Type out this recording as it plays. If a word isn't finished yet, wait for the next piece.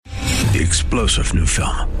The explosive new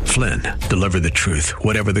film, Flynn, deliver the truth,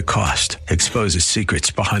 whatever the cost. Exposes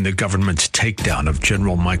secrets behind the government's takedown of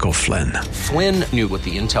General Michael Flynn. Flynn knew what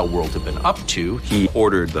the intel world had been up to. He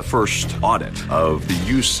ordered the first audit of the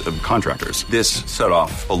use of contractors. This set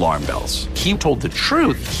off alarm bells. He told the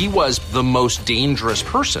truth. He was the most dangerous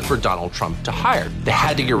person for Donald Trump to hire. They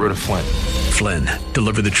had to get rid of Flynn. Flynn,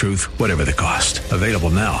 deliver the truth, whatever the cost. Available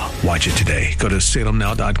now. Watch it today. Go to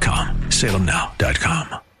salemnow.com.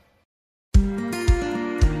 salemnow.com.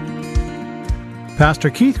 Pastor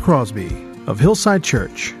Keith Crosby of Hillside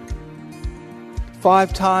Church.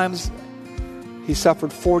 5 times he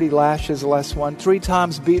suffered 40 lashes less one. 3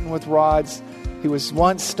 times beaten with rods. He was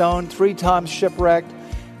once stoned, 3 times shipwrecked.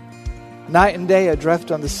 Night and day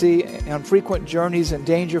adrift on the sea, on frequent journeys, in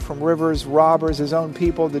danger from rivers, robbers, his own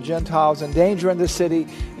people, the Gentiles, in danger in the city,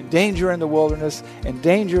 in danger in the wilderness, in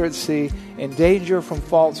danger at sea, in danger from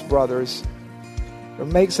false brothers. It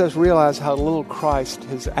makes us realize how little Christ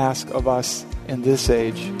has asked of us in this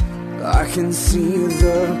age. I can see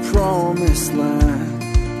the promised land,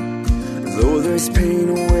 though there's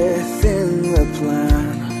pain within the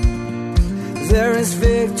plan. There is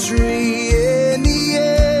victory in the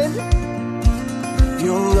end.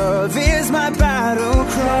 Your love is my battle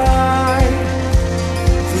cry,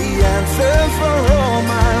 the answer for all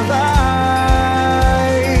my life.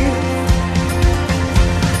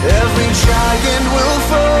 Every giant will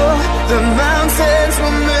fall, the mountains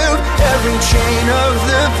will move, every chain of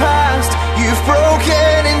the past you've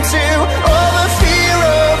broken into. All the fear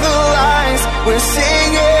of the lies, we're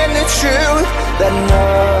singing the truth, that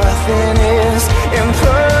nothing is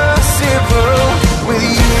impossible with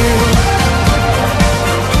you.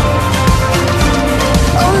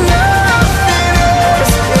 Oh, nothing is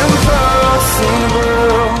impossible.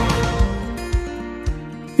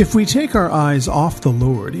 If we take our eyes off the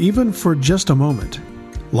Lord, even for just a moment,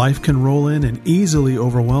 life can roll in and easily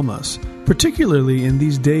overwhelm us, particularly in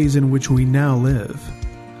these days in which we now live.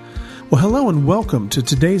 Well, hello and welcome to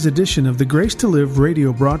today's edition of the Grace to Live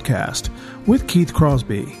radio broadcast with Keith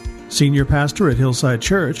Crosby, Senior Pastor at Hillside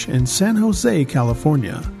Church in San Jose,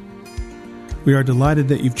 California. We are delighted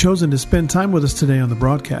that you've chosen to spend time with us today on the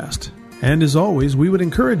broadcast. And as always, we would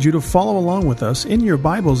encourage you to follow along with us in your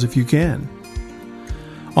Bibles if you can.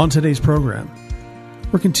 On today's program,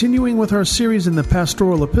 we're continuing with our series in the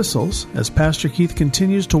pastoral epistles as Pastor Keith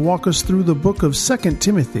continues to walk us through the book of 2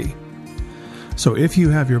 Timothy. So if you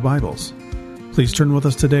have your Bibles, please turn with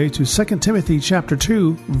us today to 2 Timothy chapter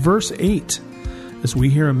 2, verse 8, as we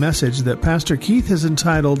hear a message that Pastor Keith has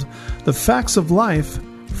entitled, The Facts of Life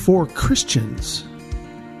for Christians.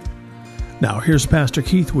 Now here's Pastor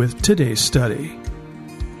Keith with today's study.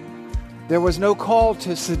 There was no call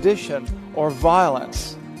to sedition or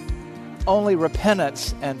violence, only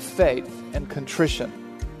repentance and faith and contrition,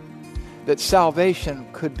 that salvation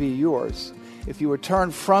could be yours if you would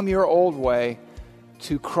turn from your old way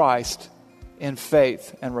to Christ in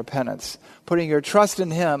faith and repentance, putting your trust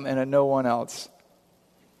in Him and in no one else.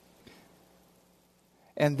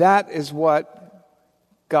 And that is what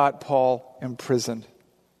got Paul imprisoned.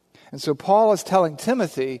 And so Paul is telling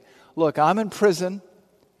Timothy, look, I'm in prison,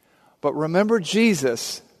 but remember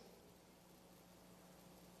Jesus.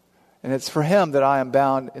 And it's for Him that I am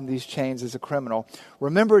bound in these chains as a criminal.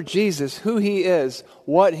 Remember Jesus, who He is,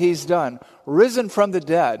 what He's done, risen from the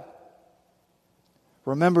dead.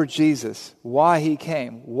 Remember Jesus, why He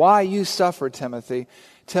came, why you suffer, Timothy.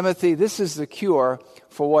 Timothy, this is the cure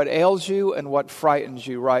for what ails you and what frightens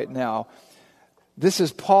you right now. This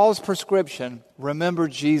is Paul's prescription. Remember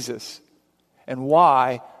Jesus and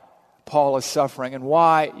why Paul is suffering and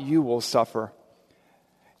why you will suffer.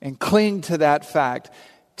 And cling to that fact.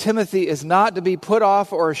 Timothy is not to be put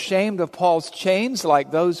off or ashamed of Paul's chains like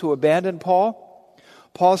those who abandoned Paul.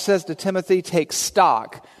 Paul says to Timothy, take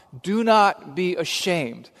stock. Do not be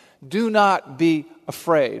ashamed. Do not be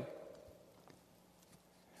afraid.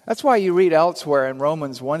 That's why you read elsewhere in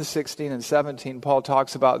Romans 1:16 and 17, Paul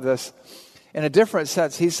talks about this in a different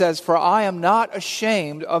sense. He says, for I am not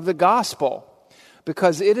ashamed of the gospel,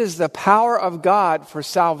 because it is the power of God for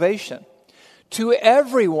salvation to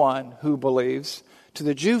everyone who believes, to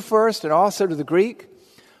the Jew first and also to the Greek.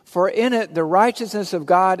 For in it the righteousness of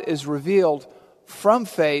God is revealed from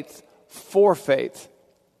faith for faith.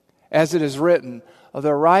 As it is written,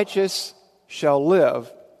 the righteous shall live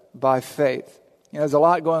by faith. You know, there's a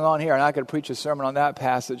lot going on here, and I could preach a sermon on that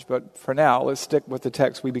passage, but for now, let's stick with the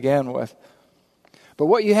text we began with. But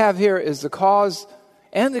what you have here is the cause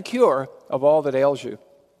and the cure of all that ails you,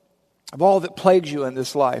 of all that plagues you in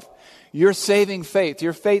this life. Your saving faith,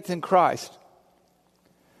 your faith in Christ.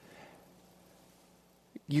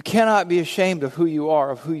 You cannot be ashamed of who you are,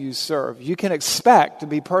 of who you serve. You can expect to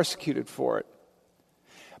be persecuted for it.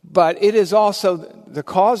 But it is also the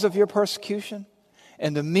cause of your persecution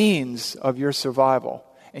and the means of your survival.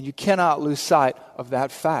 And you cannot lose sight of that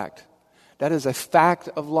fact. That is a fact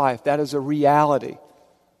of life. That is a reality.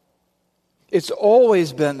 It's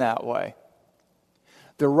always been that way.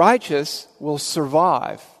 The righteous will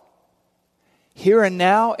survive here and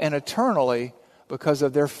now and eternally because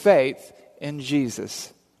of their faith in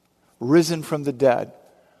Jesus, risen from the dead,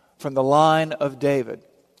 from the line of David,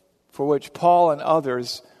 for which Paul and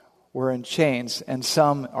others were in chains, and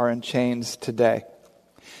some are in chains today.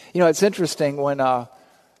 You know, it's interesting when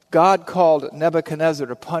God called Nebuchadnezzar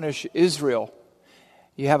to punish Israel.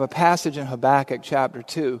 You have a passage in Habakkuk chapter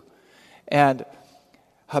 2, and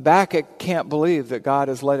Habakkuk can't believe that God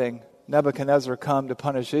is letting Nebuchadnezzar come to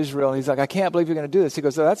punish Israel. And he's like, I can't believe you're going to do this. He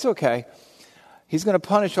goes, oh, that's okay. He's going to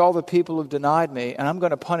punish all the people who've denied me, and I'm going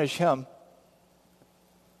to punish him.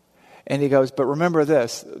 And he goes, but remember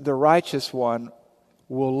this, the righteous one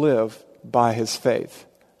will live by his faith.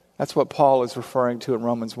 That's what Paul is referring to in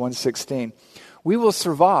Romans 1:16. We will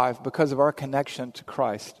survive because of our connection to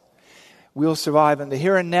Christ. We will survive in the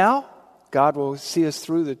here and now. God will see us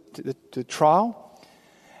through the trial,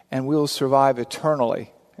 and we will survive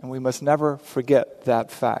eternally. And we must never forget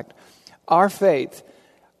that fact. Our faith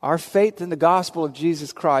in the gospel of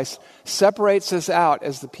Jesus Christ separates us out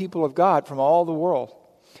as the people of God from all the world.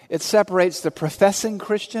 It separates the professing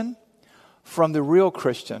Christian from the real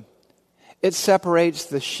Christian. It separates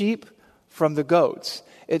the sheep from the goats.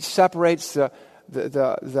 It separates the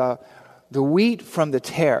wheat from the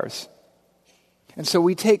tares. And so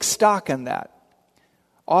we take stock in that,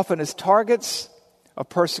 often as targets of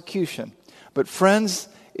persecution. But friends,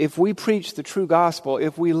 if we preach the true gospel,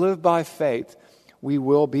 if we live by faith, we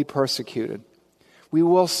will be persecuted. We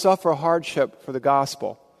will suffer hardship for the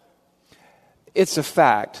gospel. It's a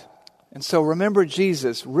fact. And so remember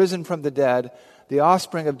Jesus, risen from the dead, the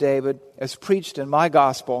offspring of David, as preached in my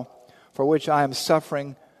gospel, for which I am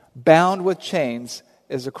suffering, bound with chains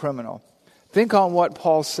as a criminal. Think on what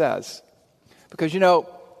Paul says. Because, you know,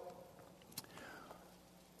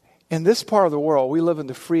 in this part of the world, we live in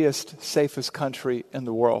the freest, safest country in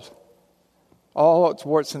the world. All its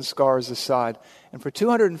warts and scars aside. And for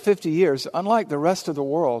 250 years, unlike the rest of the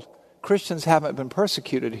world, Christians haven't been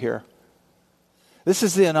persecuted here. This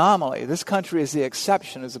is the anomaly. This country is the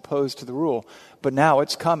exception as opposed to the rule. But now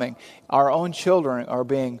it's coming. Our own children are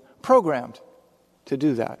being programmed to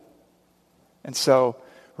do that. And so,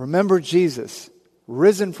 remember Jesus,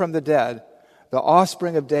 risen from the dead, the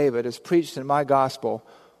offspring of David, as preached in my gospel,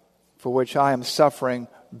 for which I am suffering,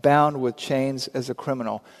 bound with chains as a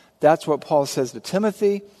criminal. That's what Paul says to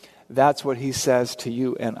Timothy. That's what he says to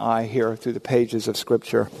you and I here through the pages of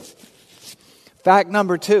Scripture. Fact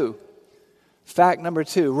number two.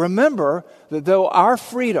 Remember that though our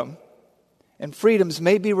freedom and freedoms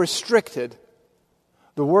may be restricted,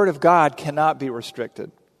 the Word of God cannot be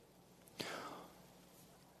restricted.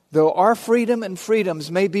 Though our freedom and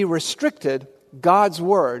freedoms may be restricted, God's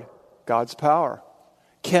Word, God's power,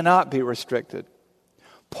 cannot be restricted.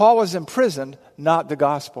 Paul was imprisoned, not the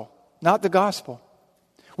gospel. Not the gospel.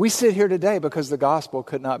 We sit here today because the gospel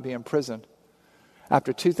could not be imprisoned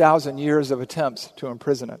after 2,000 years of attempts to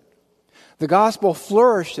imprison it. The gospel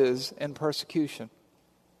flourishes in persecution.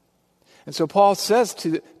 And so Paul says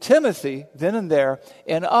to Timothy, then and there,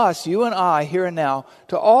 and us, you and I, here and now,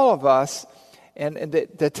 to all of us, and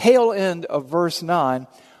the tail end of verse 9,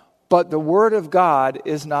 but the word of God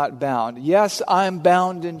is not bound. Yes, I'm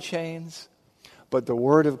bound in chains, but the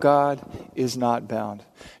word of God is not bound.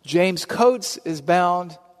 James Coates is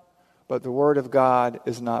bound, but the word of God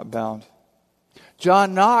is not bound.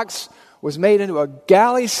 John Knox was made into a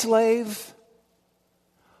galley slave,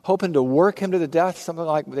 hoping to work him to the death, something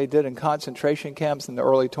like they did in concentration camps in the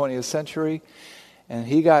early 20th century. And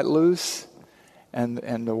he got loose, and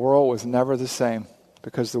the world was never the same,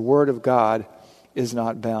 because the word of God is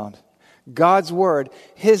not bound. God's word,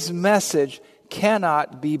 His message,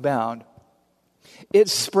 cannot be bound.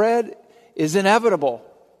 Its spread is inevitable.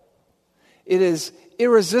 It is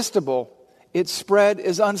irresistible. Its spread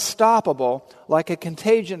is unstoppable, like a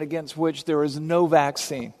contagion against which there is no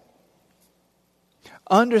vaccine.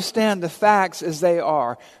 Understand the facts as they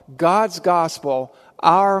are. God's gospel,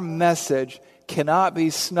 our message, cannot be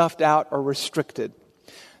snuffed out or restricted.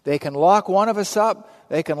 They can lock one of us up,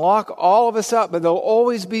 they can lock all of us up, but there'll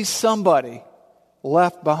always be somebody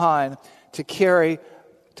left behind to carry,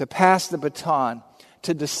 to pass the baton,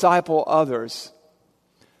 to disciple others.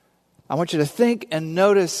 I want you to think and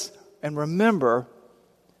notice and remember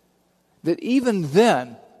that even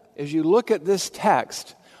then, as you look at this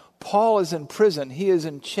text, Paul is in prison. He is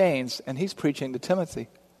in chains, and he's preaching to Timothy.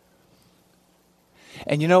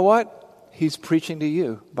 And you know what? He's preaching to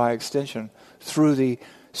you by extension through the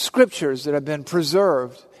scriptures that have been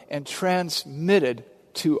preserved and transmitted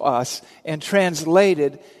to us and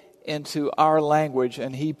translated into our language,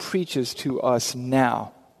 and he preaches to us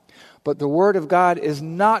now. But the Word of God is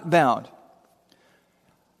not bound.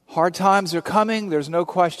 Hard times are coming, there's no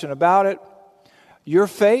question about it. Your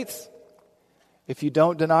faith, if you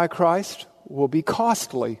don't deny Christ, will be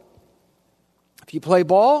costly. If you play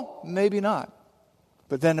ball, maybe not.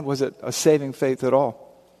 But then was it a saving faith at all?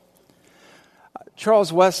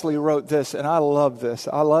 Charles Wesley wrote this, and I love this.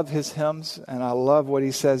 I love his hymns, and I love what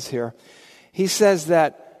he says here. He says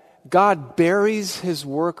that God buries his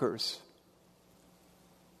workers,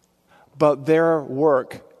 but their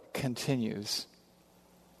work continues.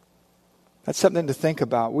 That's something to think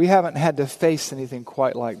about. We haven't had to face anything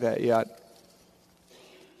quite like that yet.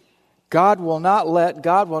 God will not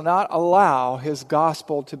allow his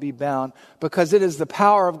gospel to be bound, because it is the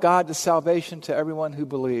power of God to salvation to everyone who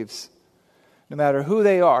believes. No matter who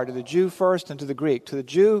they are, to the Jew first and to the Greek, to the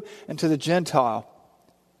Jew and to the Gentile.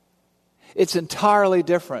 It's entirely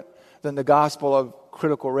different than the gospel of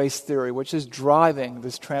critical race theory, which is driving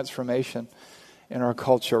this transformation in our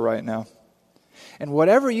culture right now. And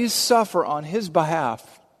whatever you suffer on his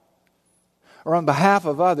behalf, or on behalf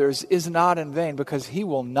of others, is not in vain, because he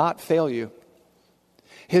will not fail you.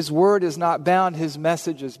 His word is not bound, his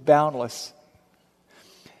message is boundless.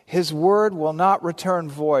 His word will not return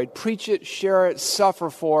void. Preach it, share it, suffer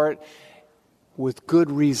for it with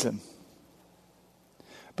good reason.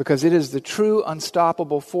 Because it is the true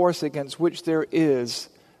unstoppable force against which there is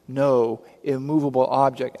no immovable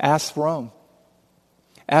object. Ask Rome.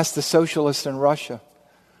 Ask the socialists in Russia,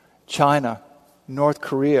 China, North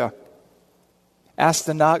Korea. Ask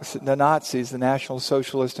the Nazis, the National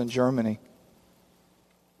Socialists in Germany.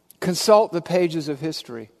 Consult the pages of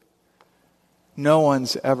history. No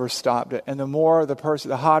one's ever stopped it. And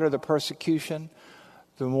the hotter the persecution,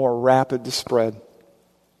 the more rapid the spread.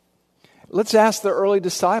 Let's ask the early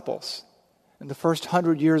disciples in the first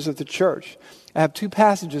 100 years of the church. I have two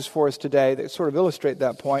passages for us today that sort of illustrate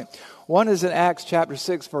that point. One is in Acts chapter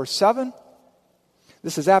 6, verse 7.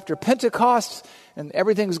 This is after Pentecost, and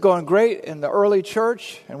everything's going great in the early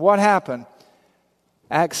church. And what happened?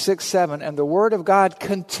 Acts 6, 7. And the word of God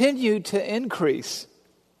continued to increase,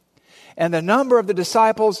 and the number of the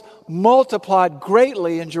disciples multiplied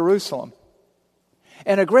greatly in Jerusalem.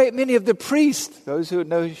 And a great many of the priests, those who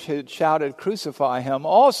had shouted, "Crucify him,"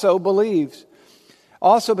 also believed,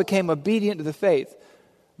 also became obedient to the faith.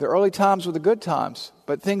 The early times were the good times,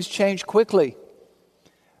 but things changed quickly.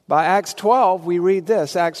 By Acts 12, we read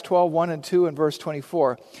this, Acts 12, 1 and 2 and verse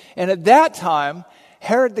 24. And at that time,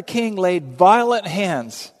 Herod the king laid violent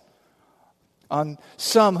hands on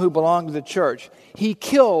some who belonged to the church. He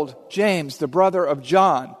killed James, the brother of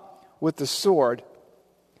John, with the sword.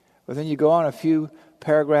 But then you go on a few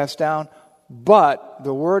paragraphs down. But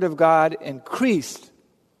the word of God increased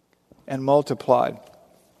and multiplied.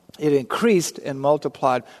 It increased and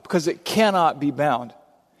multiplied because it cannot be bound.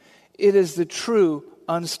 It is the true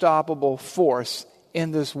unstoppable force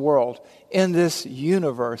in this world, in this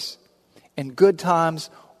universe, in good times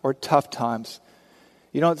or tough times.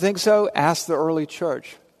 You don't think so? Ask the early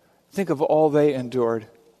church. Think of all they endured.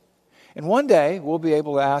 And one day, we'll be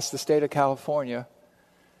able to ask the state of California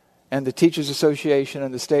and the Teachers Association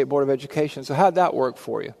and the State Board of Education, so how'd that work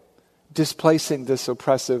for you? Displacing this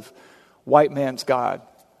oppressive white man's God.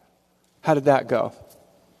 How did that go?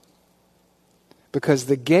 Because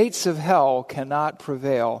the gates of hell cannot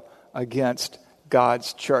prevail against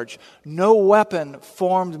God's church. No weapon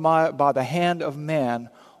formed by the hand of man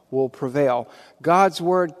will prevail. God's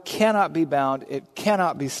word cannot be bound. It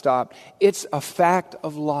cannot be stopped. It's a fact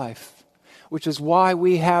of life, which is why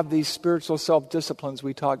we have these spiritual self-disciplines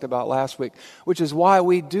we talked about last week, which is why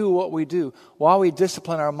we do what we do, why we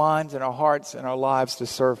discipline our minds and our hearts and our lives to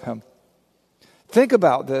serve Him. Think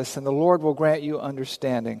about this, and the Lord will grant you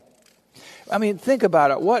understanding. I mean, think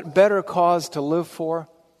about it. What better cause to live for,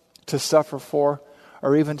 to suffer for,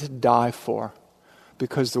 or even to die for?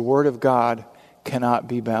 Because the Word of God cannot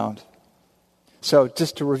be bound. So,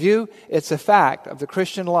 just to review, it's a fact of the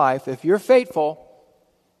Christian life. If you're faithful,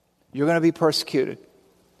 you're going to be persecuted.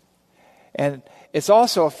 And it's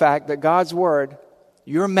also a fact that God's Word,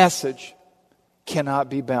 your message, cannot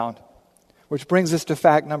be bound. Which brings us to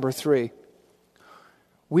fact number 3.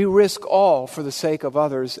 We risk all for the sake of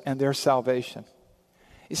others and their salvation.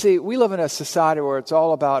 You see, we live in a society where it's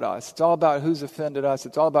all about us. It's all about who's offended us.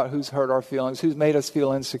 It's all about who's hurt our feelings, who's made us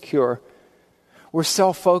feel insecure. We're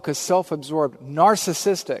self-focused, self-absorbed,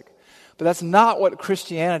 narcissistic. But that's not what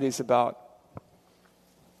Christianity is about.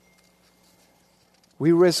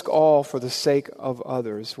 We risk all for the sake of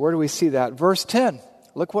others. Where do we see that? Verse 10.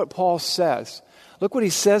 Look what Paul says. Look what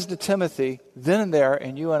he says to Timothy then and there,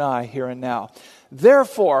 and you and I here and now.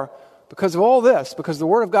 Therefore, because of all this, because the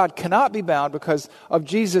Word of God cannot be bound, because of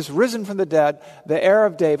Jesus risen from the dead, the heir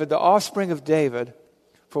of David, the offspring of David,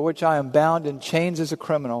 for which I am bound in chains as a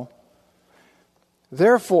criminal,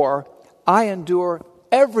 therefore I endure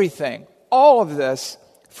everything, all of this,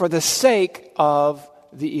 for the sake of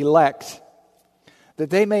the elect, that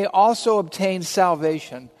they may also obtain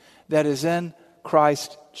salvation that is in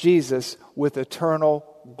Christ Jesus with eternal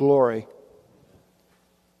glory.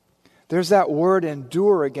 There's that word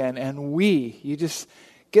endure again, and we. You just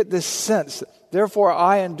get this sense. Therefore,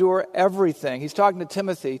 I endure everything. He's talking to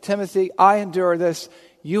Timothy. Timothy, I endure this.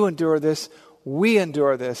 You endure this. We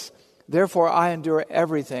endure this. Therefore, I endure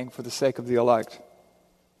everything for the sake of the elect.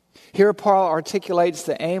 Here, Paul articulates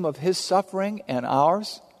the aim of his suffering and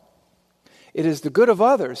ours. It is the good of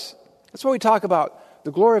others. That's what we talk about,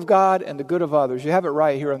 the glory of God and the good of others. You have it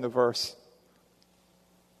right here in the verse.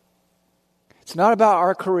 It's not about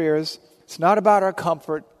our careers. It's not about our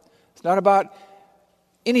comfort. It's not about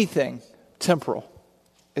anything temporal.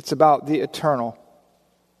 It's about the eternal.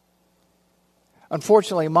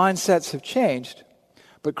 Unfortunately, mindsets have changed,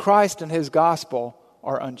 but Christ and His gospel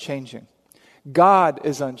are unchanging. God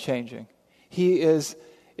is unchanging. He is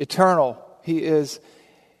eternal. He is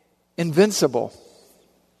invincible.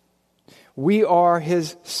 We are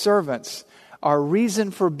His servants. Our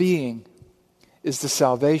reason for being is the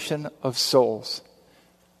salvation of souls.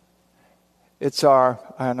 It's our,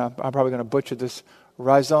 and I'm probably going to butcher this,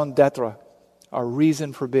 raison d'être, our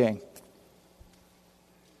reason for being.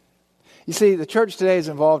 You see, the church today is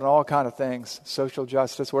involved in all kinds of things, social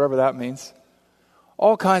justice, whatever that means,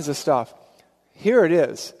 all kinds of stuff. Here it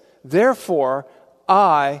is. Therefore,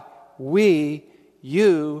 I, we,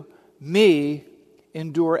 you, me,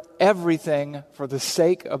 endure everything for the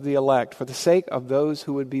sake of the elect, for the sake of those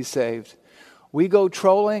who would be saved. We go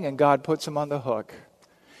trolling and God puts them on the hook.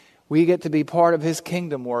 We get to be part of His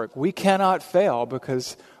kingdom work. We cannot fail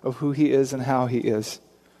because of who He is and how He is.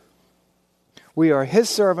 We are His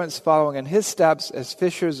servants following in His steps as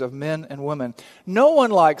fishers of men and women. No one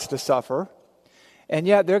likes to suffer, and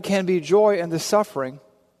yet there can be joy in the suffering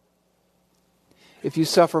if you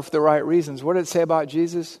suffer for the right reasons. What did it say about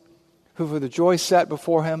Jesus? Who for the joy set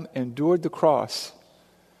before Him endured the cross,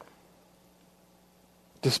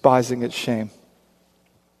 despising its shame.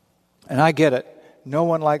 And I get it. No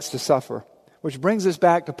one likes to suffer. Which brings us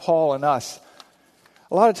back to Paul and us.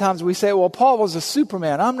 A lot of times we say, well, Paul was a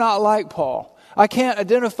Superman. I'm not like Paul. I can't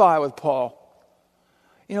identify with Paul.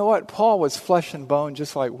 You know what? Paul was flesh and bone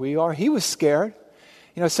just like we are. He was scared.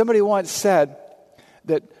 You know, somebody once said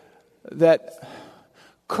that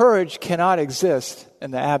courage cannot exist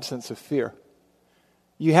in the absence of fear.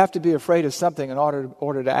 You have to be afraid of something in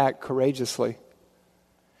order to act courageously.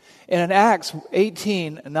 And in Acts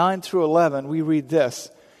 18, 9 through 11, we read this.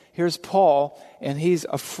 Here's Paul, and he's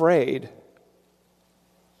afraid.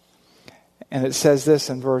 And it says this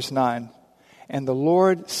in verse 9. And the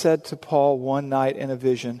Lord said to Paul one night in a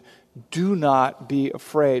vision, do not be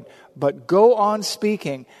afraid, but go on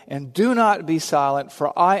speaking, and do not be silent,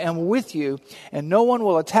 for I am with you, and no one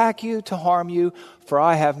will attack you to harm you, for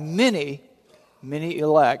I have many, many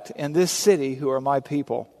elect in this city who are my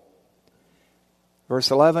people. Verse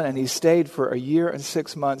 11, and he stayed for 1 year and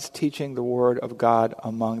 6 months teaching the word of God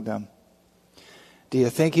among them. Do you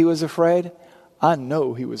think he was afraid? I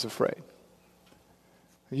know he was afraid.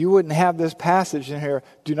 You wouldn't have this passage in here,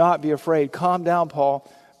 do not be afraid. Calm down, Paul.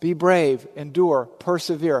 Be brave, endure,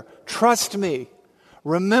 persevere. Trust me.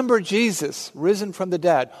 Remember Jesus, risen from the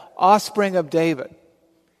dead, offspring of David.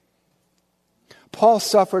 Paul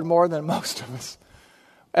suffered more than most of us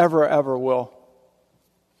ever will.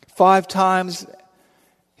 5 times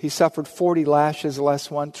he suffered 40 lashes, less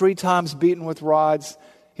one. 3 times beaten with rods.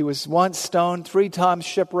 He was once stoned, 3 times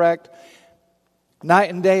shipwrecked.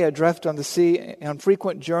 Night and day adrift on the sea, on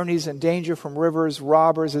frequent journeys, in danger from rivers,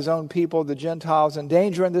 robbers, his own people, the Gentiles, in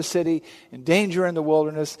danger in the city, in danger in the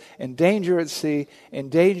wilderness, in danger at sea, in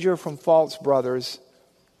danger from false brothers.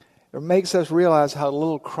 It makes us realize how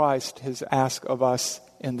little Christ has asked of us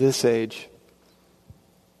in this age.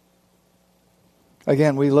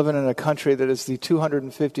 Again, we live in a country that is the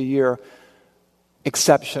 250-year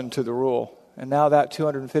exception to the rule. And now that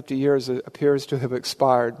 250 years appears to have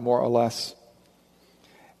expired, more or less.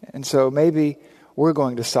 And so maybe we're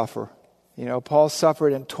going to suffer. You know, Paul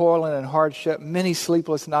suffered in toil and in hardship, many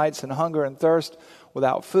sleepless nights and hunger and thirst,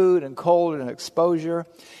 without food and cold and exposure.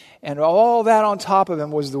 And all that on top of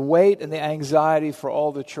him was the weight and the anxiety for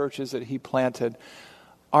all the churches that he planted.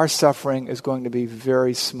 Our suffering is going to be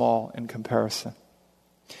very small in comparison.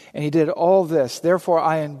 And he did all this. Therefore,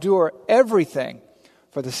 I endure everything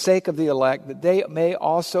for the sake of the elect, that they may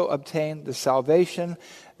also obtain the salvation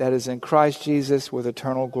that is in Christ Jesus with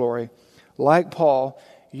eternal glory. Like Paul,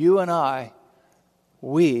 you and I,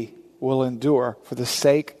 we will endure for the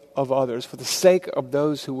sake of others, for the sake of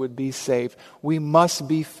those who would be saved. We must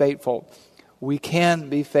be faithful. We can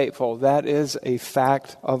be faithful. That is a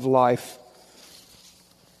fact of life.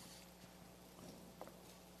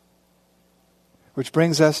 Which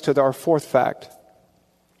brings us to our fourth fact.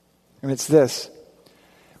 And it's this.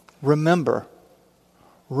 Remember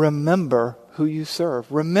who you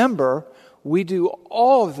serve. Remember, we do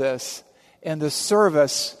all of this in the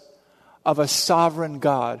service of a sovereign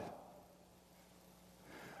God.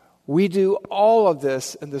 We do all of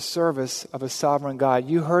this in the service of a sovereign God.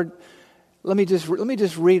 You heard, let me just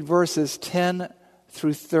read verses 10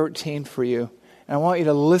 through 13 for you. And I want you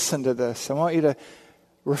to listen to this. I want you to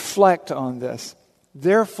reflect on this.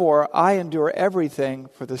 Therefore, I endure everything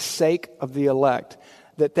for the sake of the elect,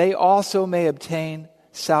 that they also may obtain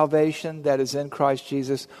salvation that is in Christ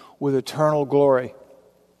Jesus with eternal glory.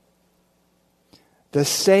 The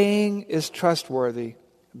saying is trustworthy,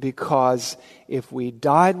 because if we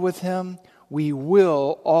died with him, we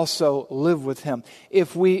will also live with him.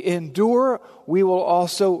 If we endure, we will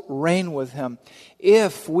also reign with him.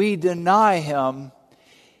 If we deny him,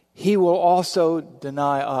 he will also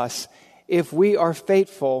deny us. If we are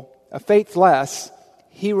faithless,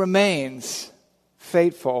 he remains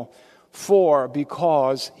faithful,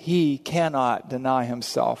 because he cannot deny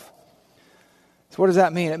himself. So what does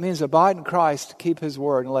that mean? It means abide in Christ, keep his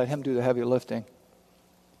word, and let him do the heavy lifting.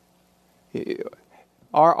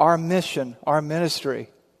 Our mission, our ministry,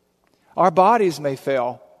 our bodies may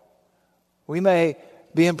fail. We may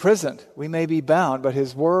be imprisoned. We may be bound, but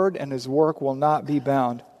his word and his work will not be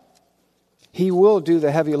bound. He will do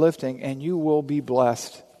the heavy lifting, and you will be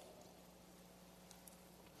blessed.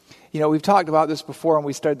 You know, we've talked about this before when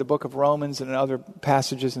we studied the book of Romans and in other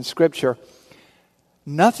passages in Scripture.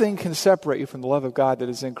 Nothing can separate you from the love of God that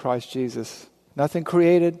is in Christ Jesus. Nothing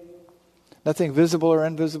created, nothing visible or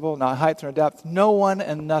invisible, not height nor depth. No one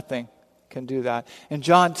and nothing can do that. In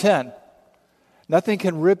John 10, nothing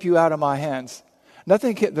can rip you out of my hands.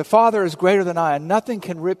 The Father is greater than I, and nothing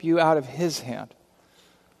can rip you out of his hand.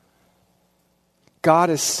 God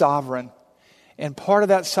is sovereign. And part of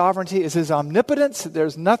that sovereignty is his omnipotence.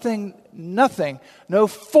 There's nothing, no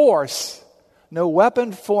force, no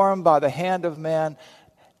weapon formed by the hand of man,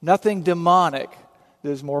 nothing demonic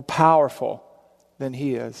that is more powerful than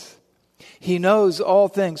he is. He knows all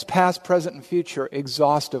things, past, present, and future,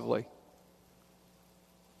 exhaustively.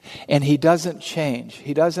 And he doesn't change.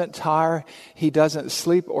 He doesn't tire. He doesn't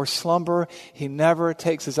sleep or slumber. He never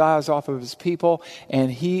takes his eyes off of his people.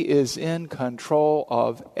 And he is in control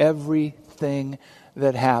of everything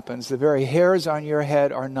that happens. The very hairs on your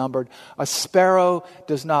head are numbered. A sparrow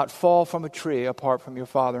does not fall from a tree apart from your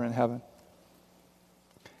Father in heaven.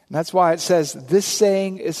 And that's why it says, this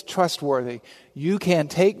saying is trustworthy. You can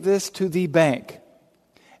take this to the bank.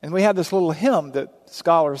 And we have this little hymn that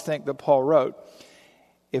scholars think that Paul wrote.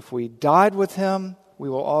 If we died with him, we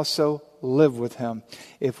will also live with him.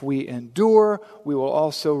 If we endure, we will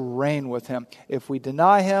also reign with him. If we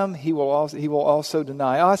deny him, he will also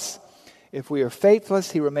deny us. If we are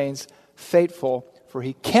faithless, he remains faithful, for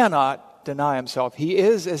he cannot deny himself. He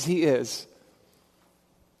is as he is.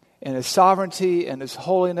 In his sovereignty, in his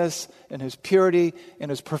holiness, in his purity, in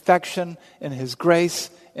his perfection, in his grace,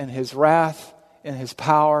 in his wrath, in his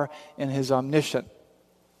power, in his omniscience.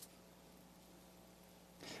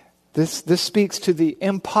 This speaks to the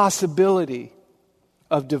impossibility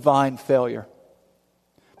of divine failure.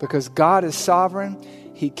 Because God is sovereign,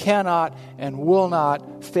 he cannot and will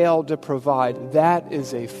not fail to provide. That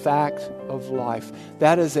is a fact of life.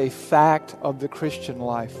 That is a fact of the Christian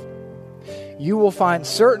life. You will find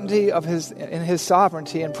certainty in his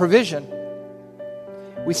sovereignty and provision.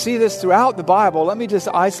 We see this throughout the Bible. Let me just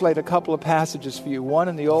isolate a couple of passages for you. One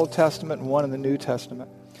in the Old Testament and one in the New Testament.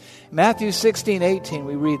 Matthew 16:18,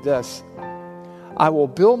 we read this. I will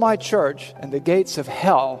build my church, and the gates of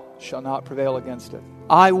hell shall not prevail against it.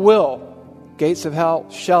 I will. Gates of hell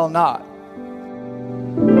shall not.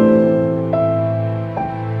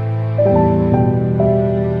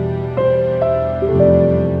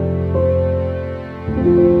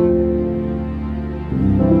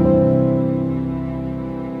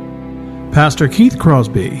 Pastor Keith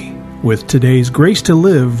Crosby with today's Grace to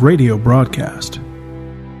Live radio broadcast.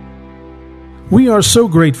 We are so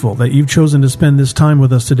grateful that you've chosen to spend this time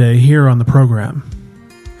with us today here on the program.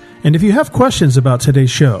 And if you have questions about today's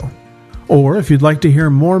show, or if you'd like to hear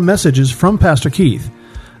more messages from Pastor Keith,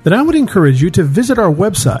 then I would encourage you to visit our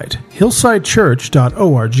website,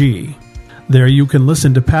 hillsidechurch.org. There you can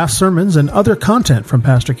listen to past sermons and other content from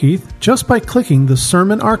Pastor Keith just by clicking the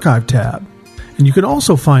Sermon Archive tab. And you can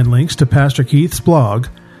also find links to Pastor Keith's blog,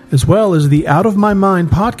 as well as the Out of My Mind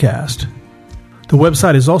podcast. The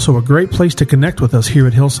website is also a great place to connect with us here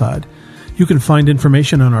at Hillside. You can find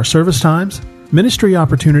information on our service times, ministry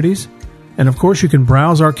opportunities, and of course you can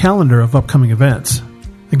browse our calendar of upcoming events.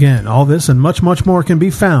 Again, all this and much, much more can be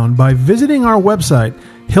found by visiting our website,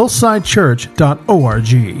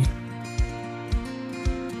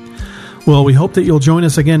 hillsidechurch.org. Well, we hope that you'll join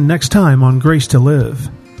us again next time on Grace to Live.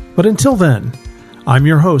 But until then, I'm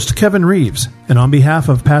your host, Kevin Reeves, and on behalf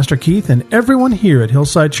of Pastor Keith and everyone here at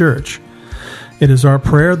Hillside Church, it is our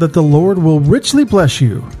prayer that the Lord will richly bless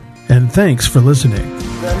you, and thanks for listening.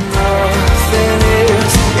 Nothing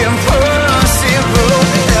is impossible.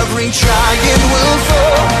 Every giant will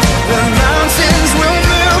fall. The mountains will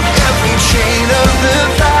move. Every chain of the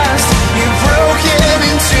past you've broken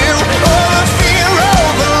into. All the fear, all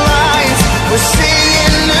the lies. We're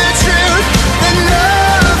seeing the truth. That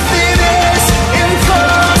nothing is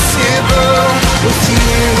impossible with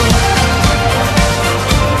you.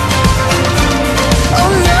 Oh,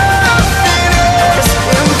 nothing is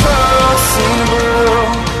impossible.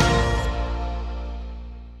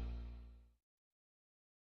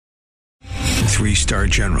 3-star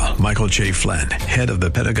General Michael J. Flynn, head of the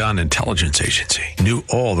Pentagon Intelligence Agency, knew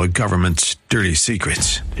all the government's dirty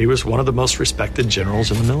secrets. He was one of the most respected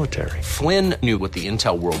generals in the military. Flynn knew what the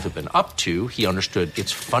intel world had been up to. He understood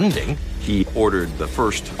its funding. He ordered the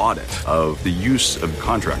first audit of the use of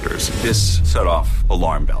contractors. This set off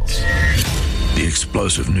alarm bells. The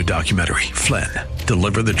explosive new documentary, Flynn,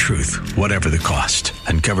 Deliver the Truth, Whatever the Cost,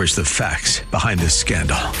 uncovers the facts behind this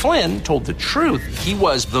scandal. Flynn told the truth. He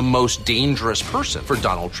was the most dangerous person for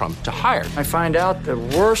Donald Trump to hire. I find out the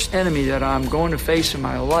worst enemy that I'm going to face in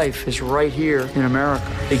my life is right here in America.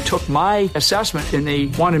 They took my assessment and they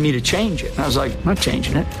wanted me to change it. And I was like, I'm not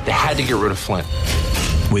changing it. They had to get rid of Flynn.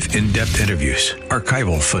 With in-depth interviews,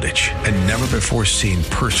 archival footage, and never-before-seen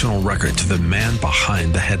personal records of the man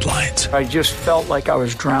behind the headlines. I just felt like I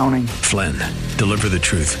was drowning. Flynn, Deliver the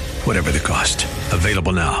Truth, Whatever the Cost.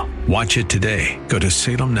 Available now. Watch it today. Go to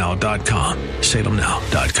salemnow.com.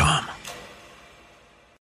 salemnow.com.